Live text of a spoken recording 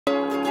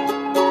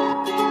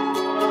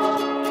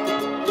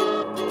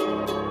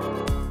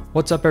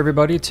What's up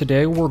everybody?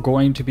 Today we're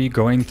going to be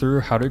going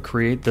through how to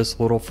create this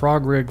little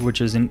frog rig, which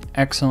is an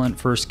excellent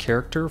first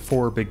character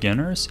for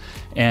beginners.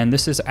 And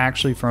this is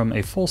actually from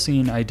a full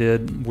scene I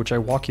did, which I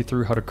walk you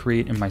through how to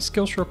create in my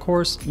Skillshare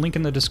course. Link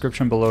in the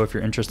description below if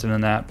you're interested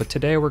in that. But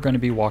today we're going to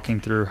be walking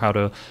through how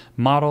to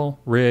model,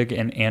 rig,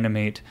 and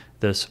animate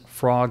this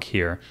frog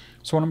here.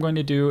 So what I'm going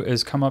to do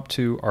is come up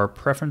to our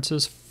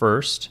preferences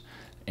first.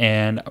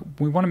 And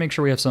we want to make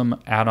sure we have some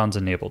add-ons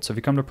enabled. So if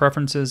you come to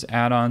preferences,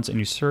 add-ons, and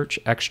you search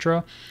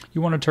extra, you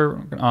want to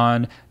turn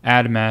on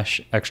add mesh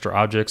extra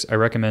objects. I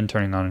recommend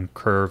turning on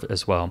curve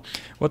as well.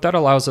 What that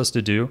allows us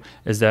to do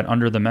is that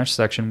under the mesh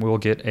section, we'll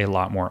get a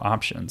lot more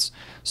options.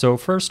 So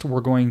first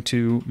we're going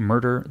to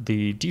murder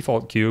the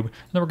default cube, and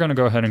then we're going to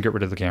go ahead and get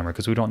rid of the camera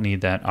because we don't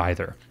need that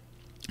either.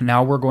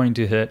 Now we're going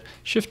to hit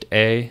Shift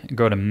A,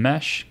 go to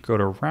Mesh, go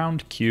to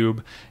Round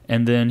Cube,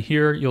 and then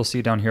here you'll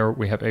see down here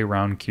we have a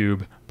Round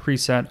Cube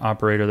preset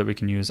operator that we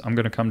can use. I'm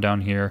going to come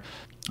down here.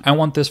 I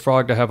want this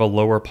frog to have a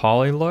lower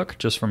poly look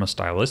just from a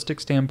stylistic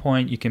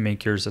standpoint. You can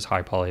make yours as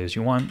high poly as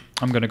you want.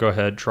 I'm going to go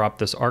ahead, drop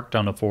this arc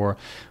down to 4,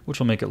 which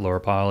will make it lower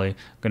poly. I'm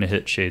going to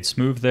hit Shade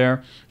Smooth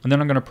there, and then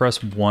I'm going to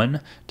press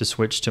 1 to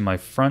switch to my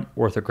front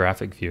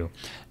orthographic view.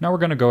 Now we're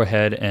going to go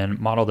ahead and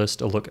model this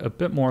to look a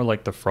bit more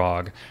like the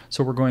frog.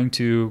 So we're going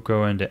to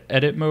go into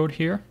edit mode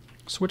here.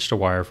 Switch to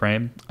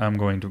wireframe. I'm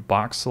going to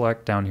box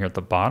select down here at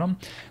the bottom.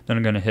 Then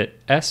I'm going to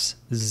hit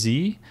SZ.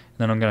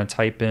 Then I'm going to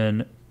type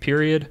in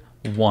period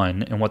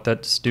 1. And what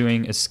that's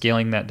doing is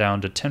scaling that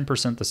down to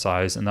 10% the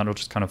size, and that'll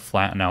just kind of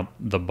flatten out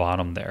the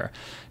bottom there.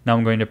 Now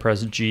I'm going to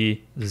press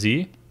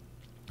GZ.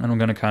 And I'm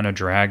going to kind of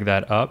drag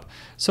that up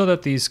so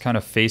that these kind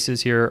of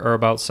faces here are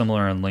about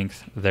similar in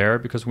length there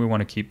because we want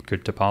to keep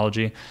good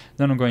topology.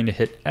 Then I'm going to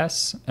hit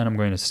S and I'm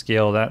going to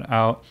scale that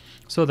out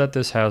so that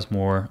this has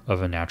more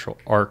of a natural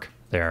arc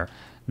there.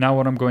 Now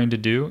what I'm going to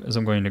do is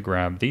I'm going to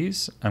grab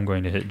these, I'm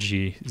going to hit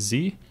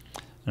GZ,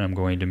 and I'm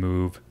going to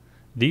move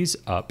these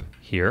up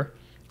here.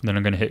 And then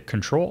I'm going to hit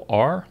Control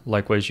R.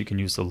 Likewise, you can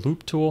use the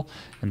loop tool,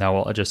 and that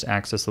will just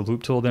access the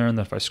loop tool there. And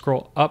then if I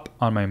scroll up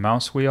on my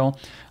mouse wheel,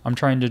 I'm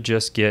trying to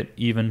just get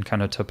even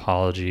kind of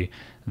topology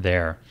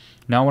there.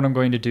 Now what I'm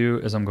going to do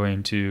is I'm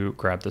going to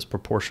grab this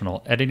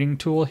proportional editing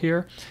tool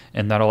here,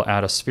 and that'll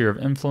add a sphere of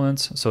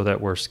influence so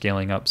that we're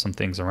scaling up some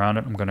things around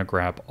it. I'm going to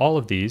grab all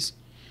of these,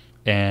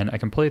 and I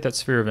can play that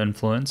sphere of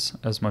influence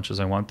as much as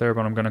I want there,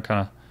 but I'm going to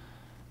kind of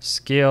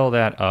scale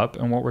that up.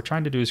 And what we're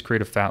trying to do is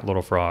create a fat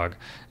little frog.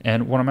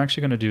 And what I'm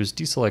actually going to do is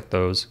deselect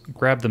those,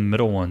 grab the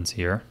middle ones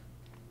here,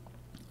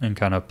 and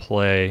kind of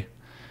play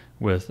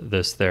with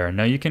this there.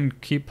 Now you can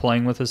keep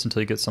playing with this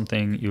until you get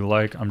something you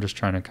like. I'm just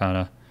trying to kind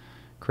of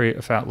create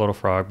a fat little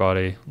frog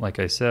body, like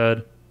I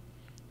said.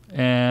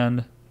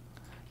 And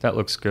that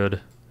looks good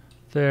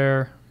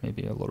there.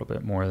 Maybe a little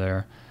bit more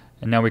there.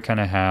 And now we kind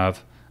of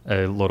have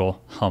a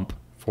little hump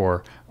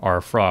for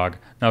our frog.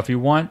 Now if you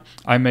want,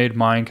 I made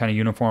mine kind of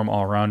uniform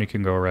all around. You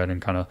can go ahead and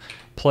kind of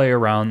play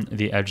around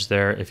the edge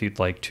there if you'd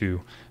like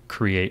to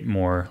create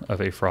more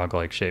of a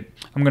frog-like shape.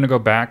 I'm going to go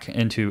back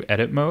into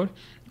edit mode,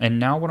 and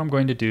now what I'm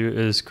going to do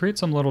is create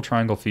some little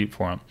triangle feet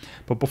for him.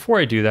 But before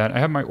I do that, I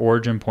have my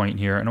origin point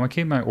here, and I'm going to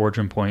keep my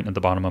origin point at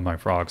the bottom of my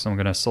frog. So I'm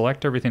going to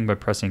select everything by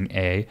pressing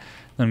A,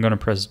 then I'm going to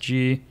press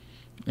G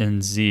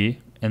and Z,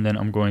 and then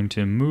I'm going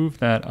to move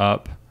that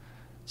up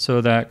so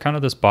that kind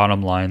of this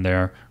bottom line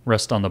there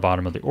rests on the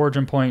bottom of the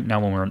origin point. Now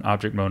when we're in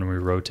object mode and we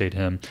rotate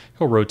him,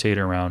 he'll rotate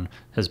around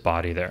his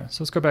body there.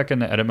 So let's go back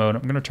into edit mode.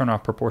 I'm going to turn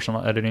off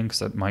proportional editing because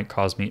that might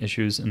cause me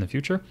issues in the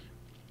future.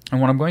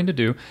 And what I'm going to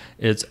do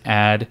is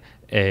add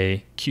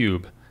a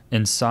cube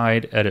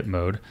inside edit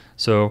mode.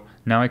 So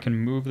now I can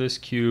move this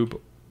cube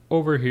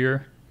over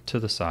here to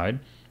the side.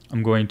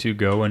 I'm going to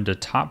go into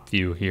top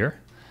view here.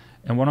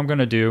 And what I'm going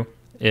to do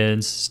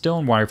is, still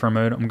in wireframe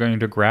mode, I'm going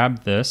to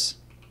grab this.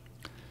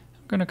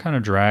 I'm going to kind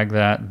of drag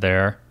that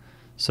there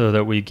so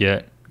that we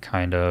get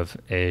kind of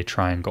a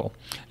triangle.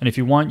 And if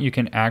you want, you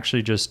can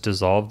actually just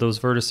dissolve those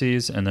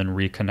vertices and then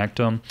reconnect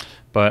them,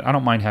 but I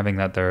don't mind having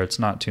that there. It's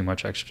not too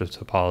much extra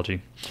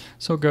topology.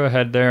 So go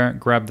ahead there,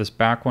 grab this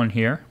back one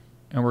here,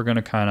 and we're going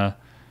to kind of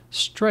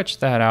stretch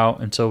that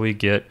out until we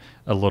get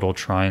a little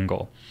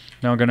triangle.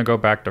 Now I'm going to go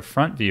back to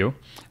front view,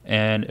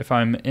 and if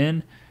I'm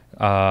in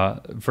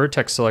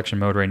vertex selection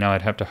mode right now,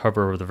 I'd have to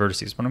hover over the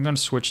vertices, but I'm going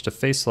to switch to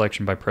face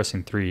selection by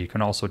pressing 3. You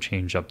can also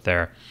change up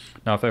there.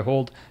 Now if I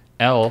hold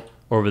L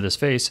over this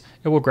face,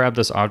 it will grab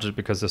this object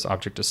because this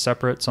object is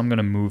separate. So I'm going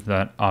to move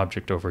that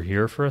object over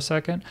here for a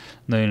second. And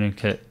then you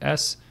can hit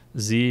S,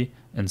 Z,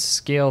 and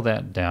scale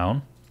that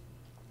down.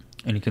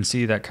 And you can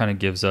see that kind of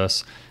gives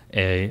us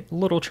a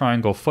little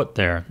triangle foot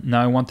there.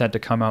 Now I want that to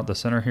come out the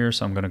center here,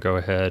 so I'm going to go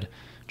ahead,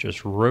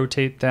 just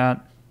rotate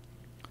that,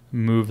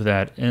 move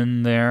that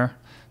in there,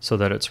 so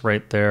that it's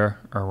right there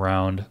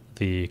around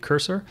the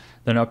cursor.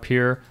 Then up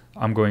here,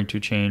 I'm going to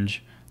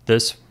change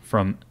this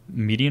from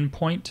median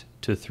point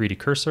to 3D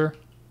cursor.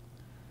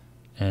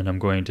 And I'm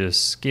going to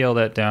scale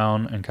that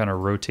down and kind of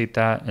rotate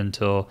that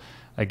until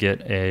I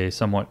get a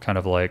somewhat kind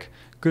of like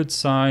good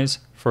size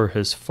for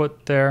his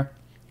foot there.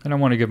 And I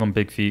want to give him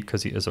big feet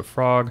because he is a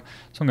frog.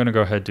 So I'm going to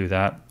go ahead and do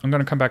that. I'm going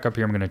to come back up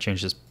here. I'm going to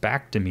change this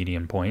back to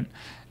median point.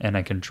 And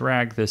I can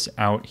drag this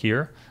out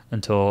here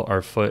until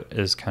our foot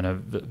is kind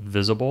of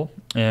visible.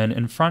 And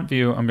in front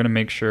view, I'm going to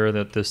make sure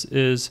that this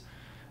is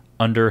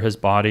under his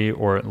body,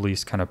 or at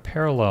least kind of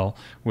parallel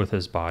with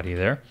his body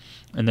there.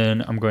 And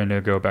then I'm going to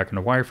go back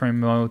into wireframe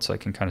mode so I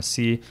can kind of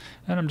see.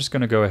 And I'm just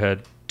going to go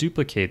ahead,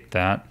 duplicate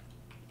that,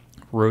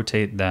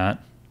 rotate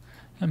that,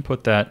 and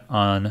put that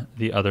on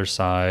the other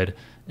side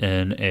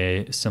in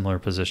a similar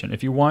position.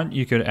 If you want,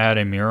 you could add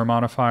a mirror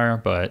modifier,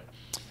 but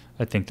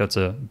I think that's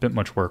a bit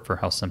much work for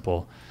how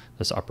simple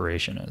this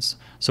operation is.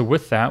 So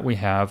with that, we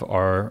have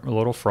our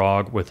little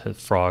frog with his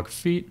frog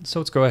feet. So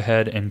let's go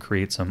ahead and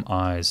create some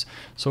eyes.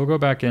 So we'll go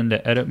back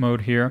into edit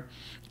mode here,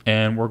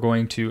 and we're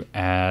going to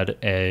add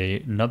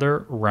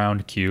another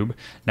round cube.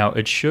 Now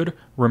it should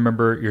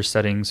remember your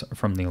settings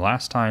from the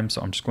last time,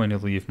 so I'm just going to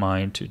leave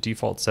mine to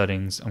default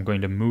settings. I'm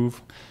going to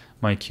move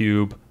my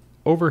cube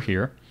over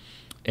here,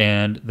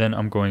 and then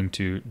I'm going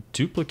to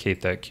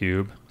duplicate that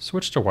cube,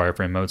 switch to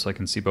wireframe mode so I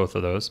can see both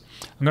of those.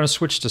 I'm going to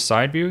switch to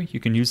side view. You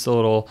can use the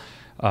little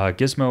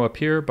gizmo up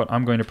here, but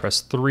I'm going to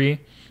press 3,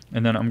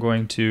 and then I'm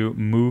going to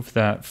move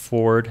that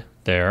forward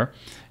there.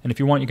 And if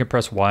you want, you can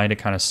press Y to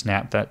kind of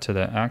snap that to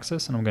the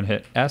axis, and I'm going to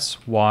hit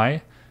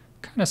SY,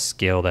 kind of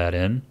scale that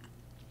in.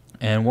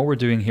 And what we're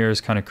doing here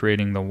is kind of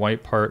creating the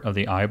white part of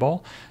the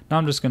eyeball. Now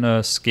I'm just going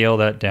to scale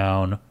that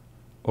down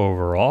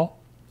overall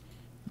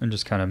and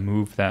just kind of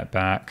move that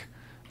back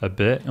a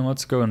bit. And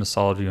let's go into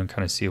solid view and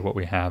kind of see what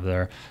we have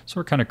there. So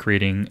we're kind of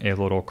creating a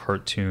little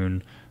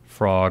cartoon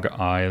frog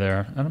eye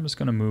there, and I'm just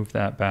going to move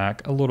that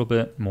back a little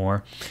bit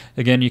more.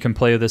 Again, you can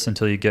play this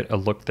until you get a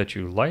look that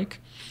you like.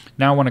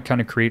 Now I want to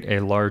kind of create a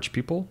large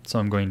pupil, so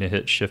I'm going to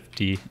hit Shift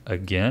D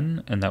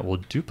again, and that will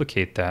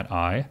duplicate that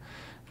eye.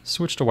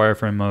 Switch to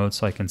wireframe mode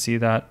so I can see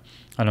that,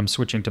 and I'm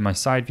switching to my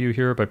side view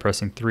here by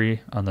pressing 3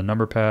 on the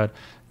number pad.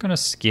 I'm going to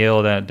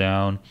scale that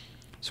down,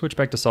 switch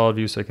back to solid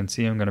view so I can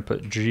see. I'm going to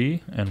put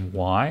G and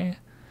Y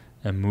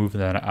and move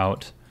that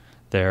out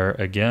there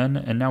again,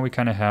 and now we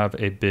kind of have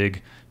a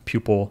big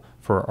pupil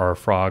for our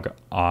frog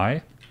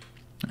eye.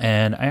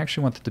 And I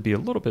actually want it to be a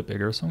little bit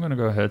bigger, so I'm going to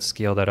go ahead and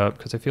scale that up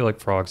because I feel like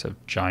frogs have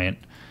giant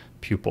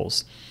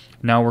pupils.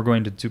 Now we're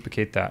going to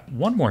duplicate that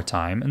one more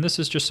time, and this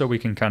is just so we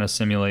can kind of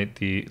simulate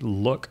the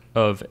look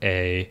of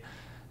a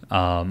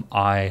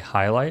eye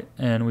highlight,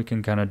 and we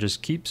can kind of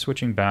just keep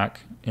switching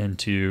back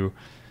into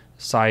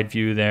side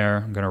view there.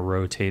 I'm going to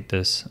rotate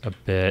this a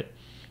bit,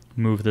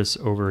 move this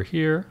over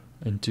here,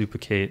 and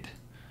duplicate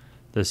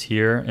this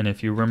here. And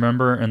if you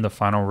remember in the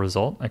final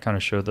result, I kind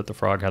of showed that the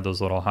frog had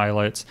those little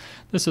highlights.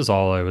 This is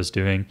all I was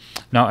doing.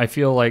 Now I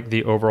feel like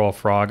the overall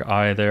frog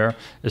eye there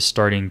is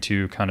starting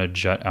to kind of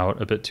jut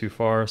out a bit too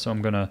far. So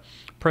I'm going to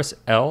press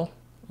L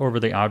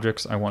over the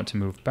objects I want to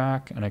move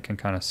back, and I can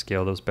kind of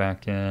scale those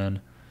back in,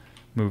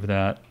 move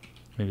that,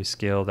 maybe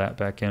scale that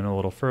back in a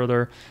little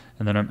further.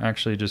 And then I'm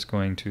actually just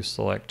going to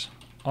select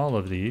all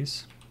of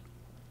these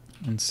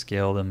and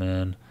scale them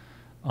in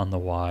on the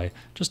Y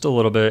just a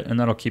little bit, and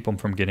that'll keep them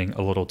from getting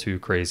a little too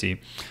crazy.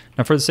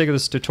 Now for the sake of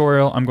this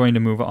tutorial, I'm going to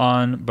move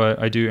on, but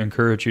I do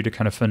encourage you to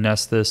kind of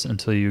finesse this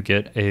until you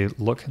get a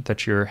look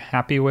that you're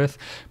happy with.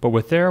 But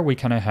with there, we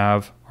kind of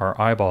have our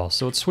eyeball.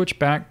 So let's switch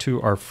back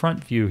to our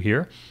front view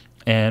here,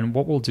 and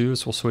what we'll do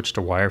is we'll switch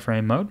to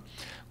wireframe mode.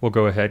 We'll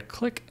go ahead,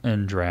 click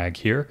and drag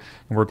here,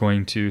 and we're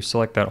going to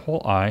select that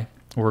whole eye.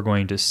 We're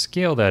going to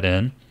scale that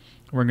in.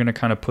 We're going to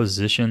kind of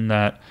position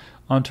that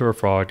onto our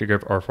frog to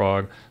give our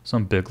frog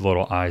some big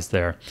little eyes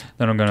there.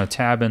 Then I'm going to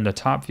tab into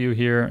top view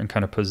here and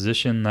kind of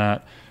position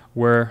that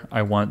where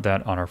I want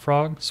that on our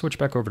frog. Switch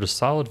back over to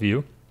solid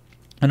view,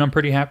 and I'm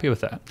pretty happy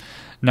with that.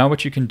 Now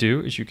what you can do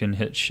is you can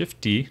hit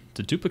Shift D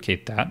to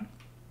duplicate that,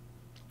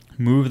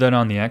 move that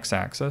on the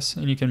x-axis,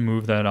 and you can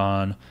move that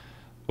on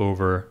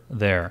over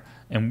there.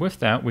 And with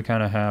that, we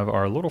kind of have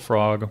our little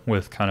frog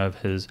with kind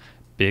of his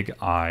big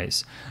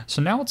eyes.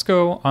 So now let's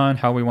go on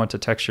how we want to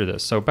texture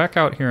this. So back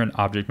out here in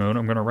object mode,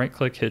 I'm going to right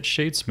click, hit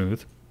shade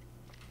smooth,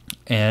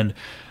 and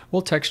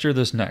we'll texture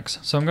this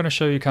next. So I'm going to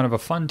show you kind of a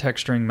fun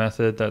texturing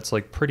method that's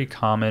like pretty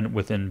common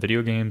within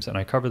video games, and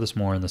I cover this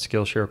more in the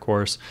Skillshare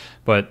course,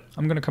 but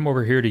I'm going to come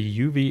over here to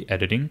UV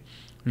editing.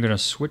 I'm going to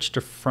switch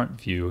to front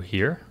view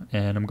here,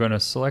 and I'm going to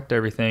select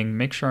everything,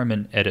 make sure I'm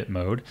in edit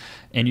mode,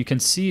 and you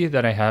can see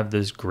that I have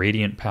this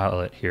gradient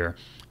palette here.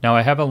 Now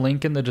I have a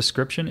link in the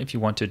description if you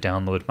want to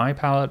download my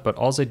palette, but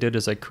all I did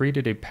is I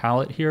created a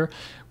palette here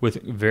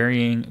with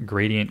varying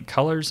gradient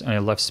colors, and I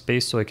left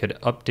space so I could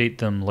update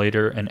them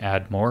later and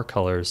add more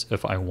colors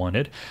if I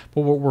wanted.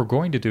 But what we're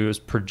going to do is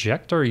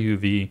project our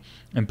UV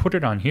and put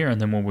it on here, and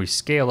then when we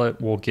scale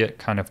it, we'll get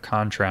kind of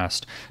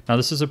contrast. Now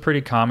this is a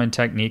pretty common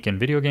technique in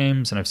video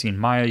games, and I've seen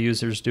Maya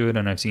users do it,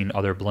 and I've seen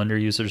other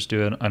Blender users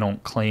do it. I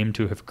don't claim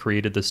to have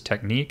created this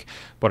technique,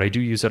 but I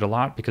do use it a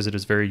lot because it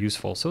is very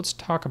useful. So let's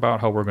talk about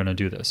how we're going to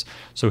do this.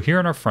 So here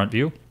in our front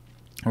view,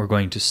 we're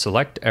going to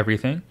select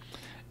everything,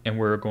 and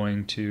we're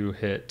going to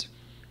hit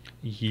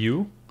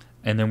U,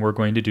 and then we're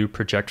going to do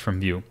project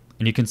from view.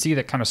 And you can see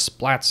that kind of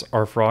splats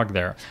our frog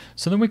there.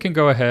 So then we can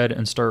go ahead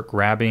and start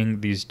grabbing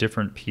these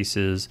different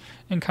pieces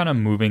and kind of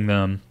moving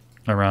them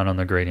around on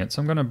the gradient.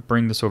 So I'm going to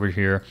bring this over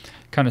here,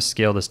 kind of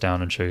scale this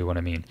down and show you what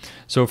I mean.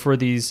 So for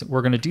these,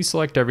 we're going to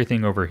deselect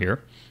everything over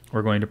here.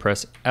 We're going to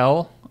press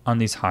L on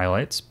these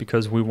highlights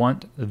because we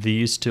want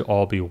these to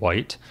all be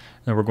white.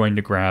 And we're going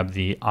to grab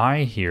the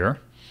eye here.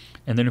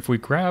 And then if we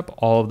grab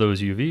all of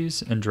those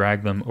UVs and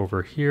drag them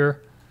over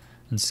here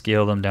and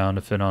scale them down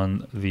to fit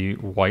on the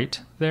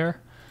white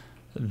there,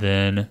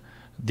 then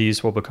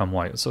these will become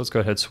white. So let's go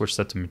ahead and switch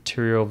that to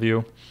material view.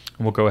 And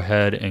we'll go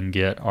ahead and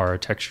get our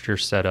texture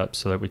set up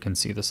so that we can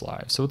see this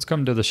live. So let's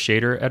come to the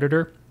shader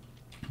editor.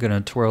 I'm going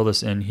to twirl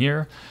this in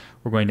here.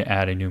 We're going to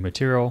add a new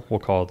material. We'll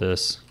call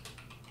this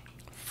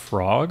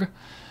frog.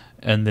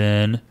 And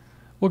then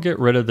we'll get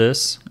rid of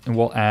this and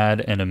we'll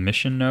add an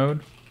emission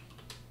node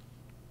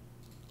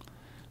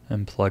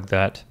and plug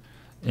that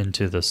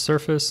into the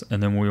surface.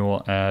 And then we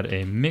will add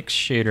a mix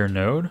shader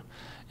node.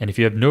 And if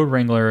you have Node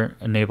Wrangler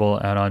enable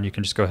add-on, you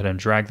can just go ahead and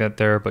drag that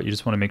there, but you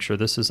just want to make sure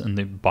this is in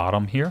the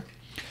bottom here.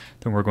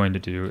 Then we're going to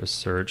do is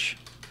search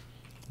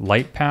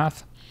light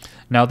path.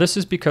 Now this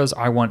is because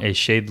I want a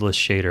shadeless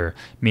shader,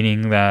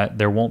 meaning that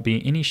there won't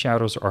be any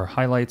shadows or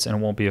highlights and it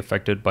won't be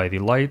affected by the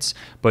lights,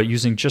 but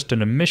using just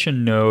an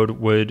emission node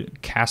would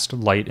cast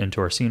light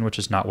into our scene, which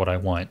is not what I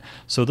want.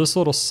 So this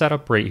little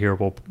setup right here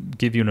will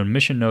give you an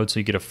emission node so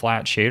you get a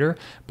flat shader,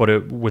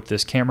 but with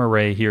this camera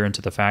ray here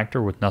into the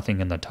factor with nothing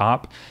in the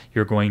top,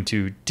 you're going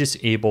to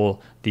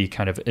disable the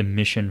kind of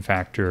emission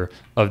factor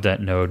of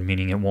that node,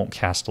 meaning it won't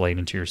cast light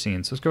into your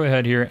scene. So let's go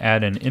ahead here,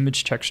 add an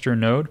image texture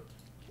node.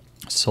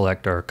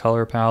 Select our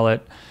color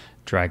palette,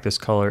 drag this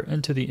color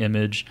into the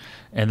image,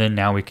 and then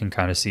now we can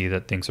kind of see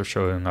that things are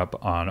showing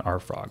up on our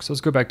frog. So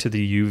let's go back to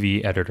the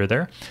UV editor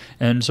there.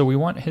 And so we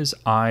want his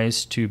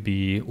eyes to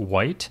be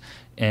white,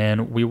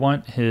 and we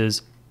want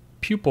his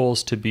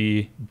pupils to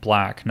be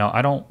black. Now,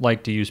 I don't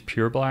like to use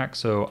pure black,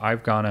 so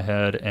I've gone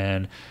ahead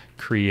and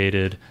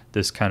created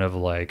this kind of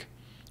like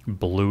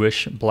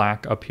bluish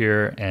black up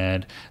here,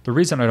 and the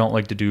reason I don't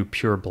like to do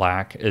pure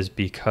black is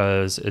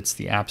because it's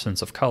the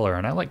absence of color,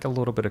 and I like a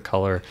little bit of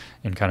color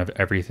in kind of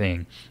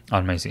everything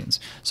on my scenes.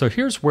 So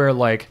here's where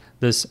like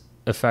this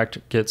effect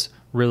gets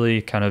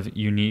really kind of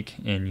unique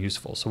and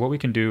useful. So what we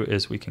can do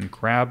is we can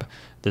grab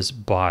this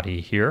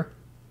body here,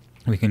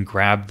 we can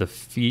grab the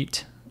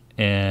feet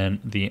and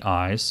the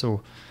eyes.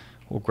 So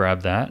we'll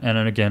grab that, and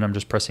then again I'm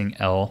just pressing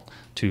L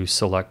to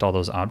select all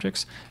those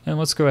objects. And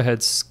let's go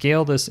ahead,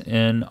 scale this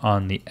in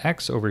on the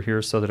X over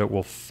here so that it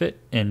will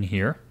fit in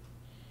here.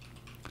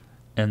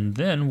 And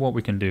then what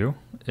we can do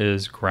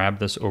is grab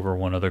this over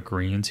one of the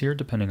greens here,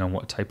 depending on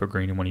what type of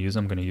green you want to use.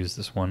 I'm going to use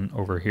this one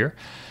over here.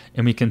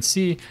 And we can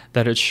see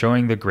that it's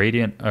showing the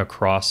gradient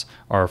across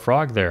our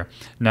frog there.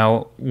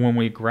 Now, when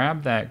we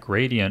grab that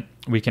gradient,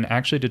 we can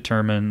actually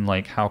determine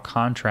like how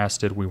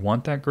contrasted we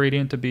want that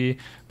gradient to be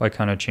by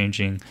kind of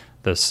changing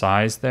the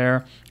size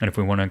there. And if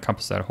we want to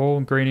encompass that whole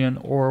gradient,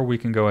 or we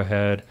can go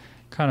ahead,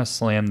 kind of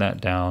slam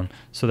that down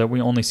so that we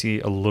only see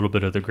a little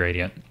bit of the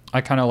gradient. I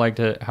kind of liked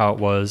it how it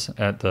was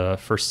at the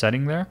first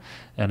setting there,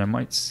 and I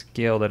might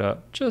scale that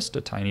up just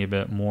a tiny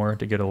bit more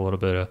to get a little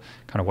bit of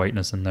kind of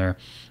whiteness in there,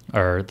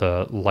 or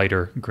the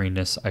lighter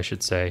greenness, I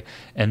should say.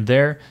 And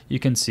there you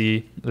can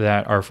see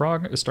that our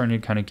frog is starting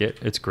to kind of get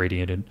its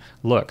gradiented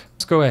look.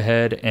 Let's go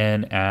ahead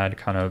and add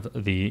kind of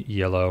the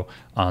yellow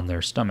on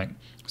their stomach.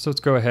 So let's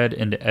go ahead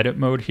into edit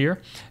mode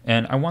here,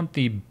 and I want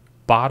the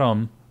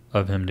bottom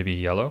of him to be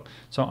yellow.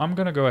 So I'm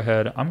going to go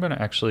ahead, I'm going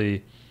to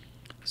actually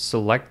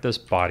select this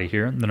body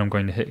here, and then I'm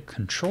going to hit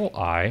Control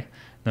I,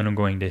 then I'm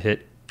going to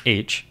hit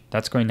H.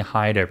 That's going to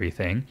hide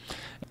everything.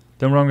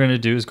 Then what I'm going to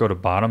do is go to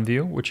bottom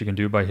view, which you can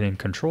do by hitting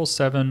Control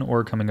 7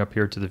 or coming up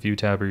here to the view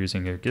tab or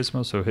using your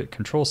gizmo. So hit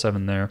Control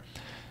 7 there,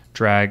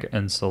 drag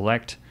and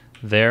select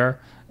there,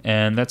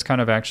 and that's kind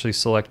of actually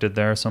selected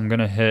there. So I'm going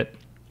to hit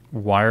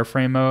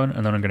wireframe mode,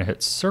 and then I'm going to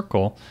hit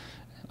circle.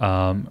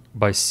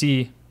 By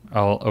C,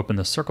 I'll open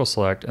the circle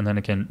select, and then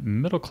I can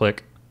middle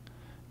click,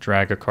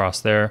 drag across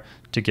there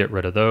to get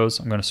rid of those.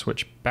 I'm going to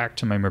switch back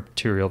to my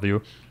material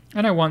view,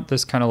 and I want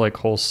this kind of like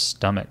whole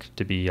stomach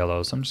to be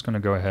yellow. So I'm just going to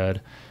go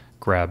ahead,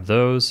 grab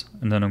those,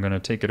 and then I'm going to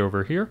take it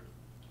over here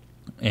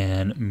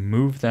and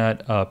move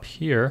that up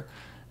here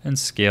and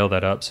scale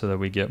that up so that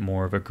we get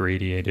more of a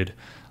gradiated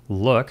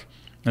look.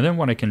 And then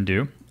what I can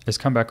do is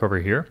come back over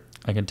here.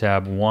 I can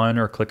tab 1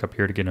 or click up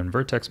here to get in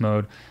vertex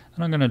mode,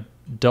 and I'm going to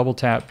double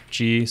tap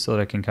G so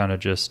that I can kind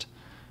of just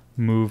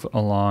move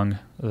along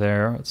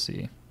there. Let's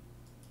see.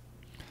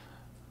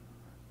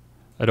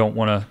 I don't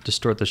want to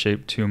distort the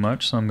shape too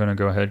much, so I'm going to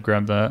go ahead,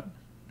 grab that,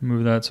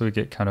 move that so we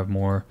get kind of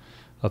more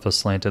of a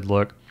slanted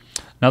look.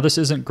 Now this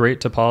isn't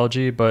great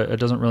topology, but it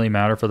doesn't really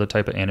matter for the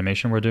type of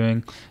animation we're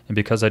doing. And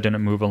because I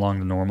didn't move along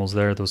the normals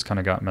there, those kind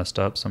of got messed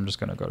up. So I'm just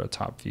going to go to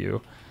top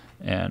view,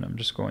 and I'm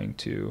just going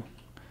to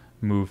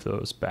move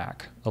those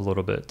back a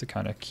little bit to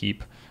kind of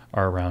keep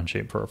our round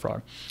shape for our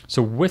frog.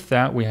 So with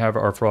that, we have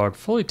our frog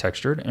fully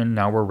textured, and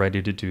now we're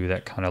ready to do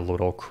that kind of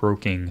little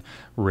croaking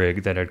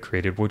rig that I'd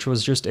created, which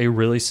was just a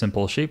really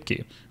simple shape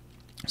key.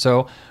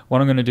 So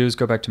what I'm going to do is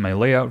go back to my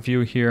layout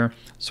view here,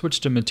 switch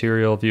to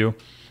material view,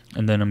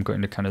 and then I'm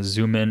going to kind of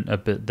zoom in a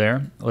bit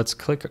there. Let's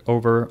click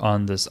over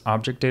on this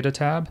object data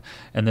tab.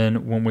 And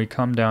then when we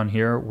come down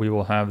here, we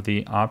will have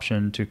the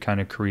option to kind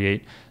of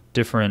create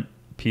different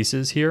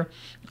pieces here.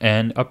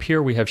 And up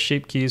here we have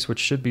shape keys, which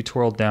should be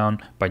twirled down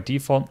by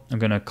default. I'm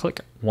going to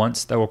click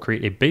once. That will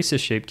create a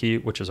basis shape key,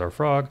 which is our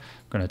frog.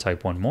 I'm going to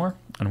type one more,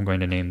 and I'm going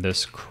to name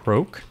this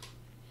croak.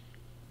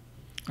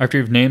 After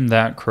you've named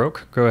that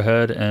croak, go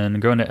ahead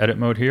and go into edit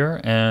mode here,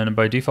 and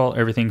by default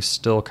everything's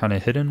still kind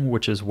of hidden,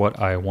 which is what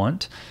I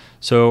want.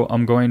 So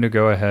I'm going to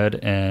go ahead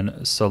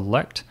and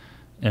select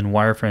in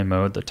wireframe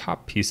mode the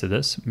top piece of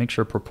this, make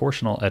sure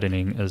proportional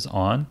editing is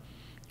on,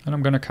 and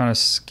I'm going to kind of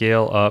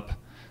scale up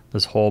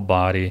this whole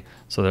body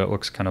so that it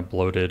looks kind of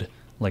bloated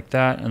like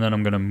that, and then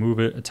I'm going to move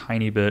it a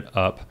tiny bit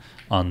up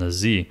on the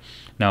Z.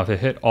 Now if I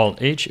hit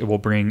Alt H, it will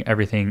bring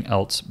everything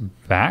else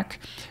back,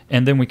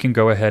 and then we can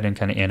go ahead and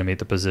kind of animate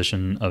the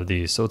position of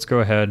these. So let's go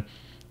ahead,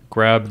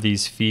 grab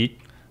these feet,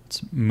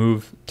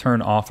 let's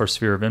turn off our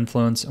sphere of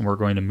influence, and we're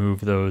going to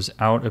move those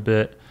out a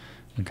bit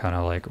and kind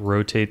of like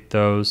rotate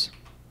those.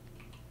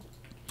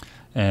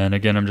 And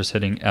again, I'm just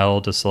hitting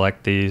L to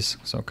select these,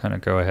 so kind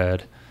of go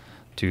ahead,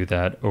 do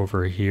that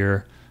over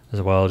here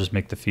as well, just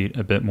make the feet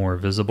a bit more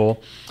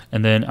visible.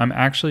 And then I'm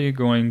actually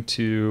going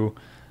to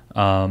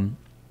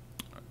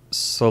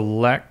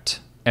select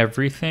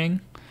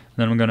everything.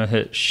 Then I'm going to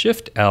hit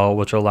Shift L,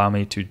 which will allow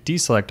me to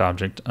deselect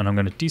object, and I'm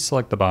going to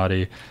deselect the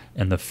body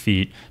and the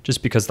feet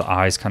just because the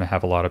eyes kind of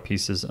have a lot of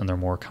pieces and they're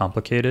more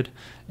complicated.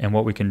 And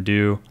what we can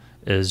do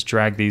is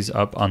drag these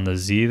up on the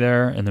Z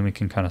there, and then we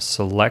can kind of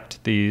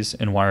select these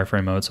in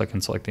wireframe mode so I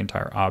can select the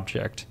entire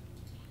object.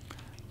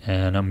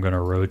 And I'm going to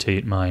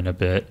rotate mine a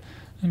bit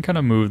and kind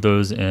of move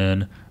those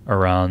in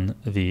around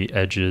the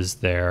edges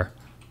there.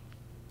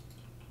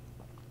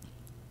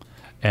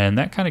 And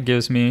that kind of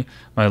gives me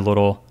my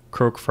little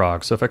croak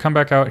frog. So if I come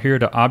back out here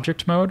to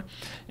object mode,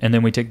 and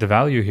then we take the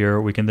value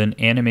here, we can then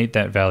animate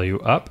that value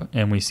up,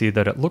 and we see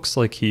that it looks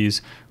like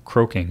he's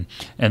croaking.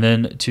 And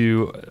then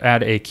to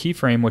add a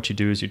keyframe, what you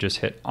do is you just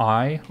hit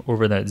I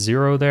over that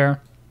 0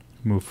 there,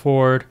 move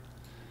forward,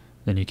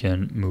 then you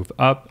can move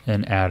up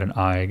and add an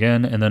I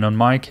again. And then on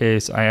my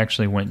case, I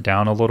actually went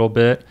down a little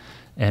bit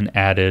and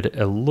added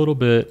a little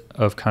bit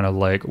of kind of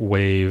like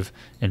wave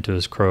into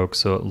his croak,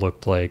 so it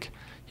looked like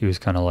he was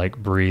kind of like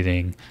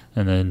breathing,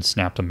 and then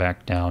snapped him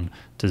back down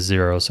to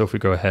 0. So if we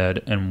go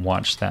ahead and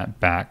watch that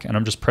back, and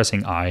I'm just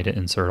pressing I to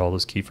insert all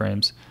those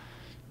keyframes,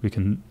 we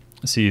can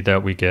see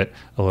that we get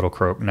a little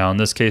croak. Now in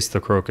this case,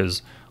 the croak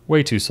is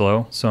way too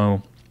slow,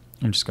 so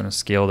I'm just going to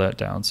scale that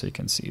down so you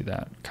can see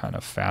that kind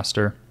of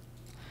faster.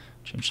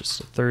 Change this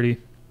to 30.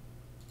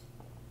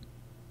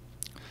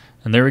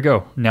 And there we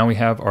go. Now we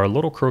have our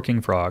little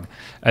croaking frog.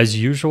 As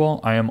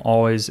usual, I am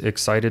always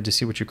excited to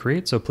see what you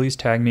create, so please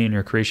tag me in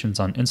your creations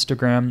on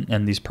Instagram,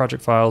 and these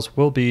project files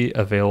will be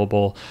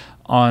available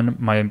on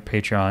my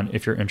Patreon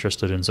if you're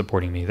interested in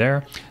supporting me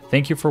there.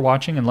 Thank you for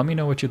watching, and let me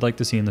know what you'd like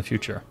to see in the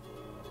future.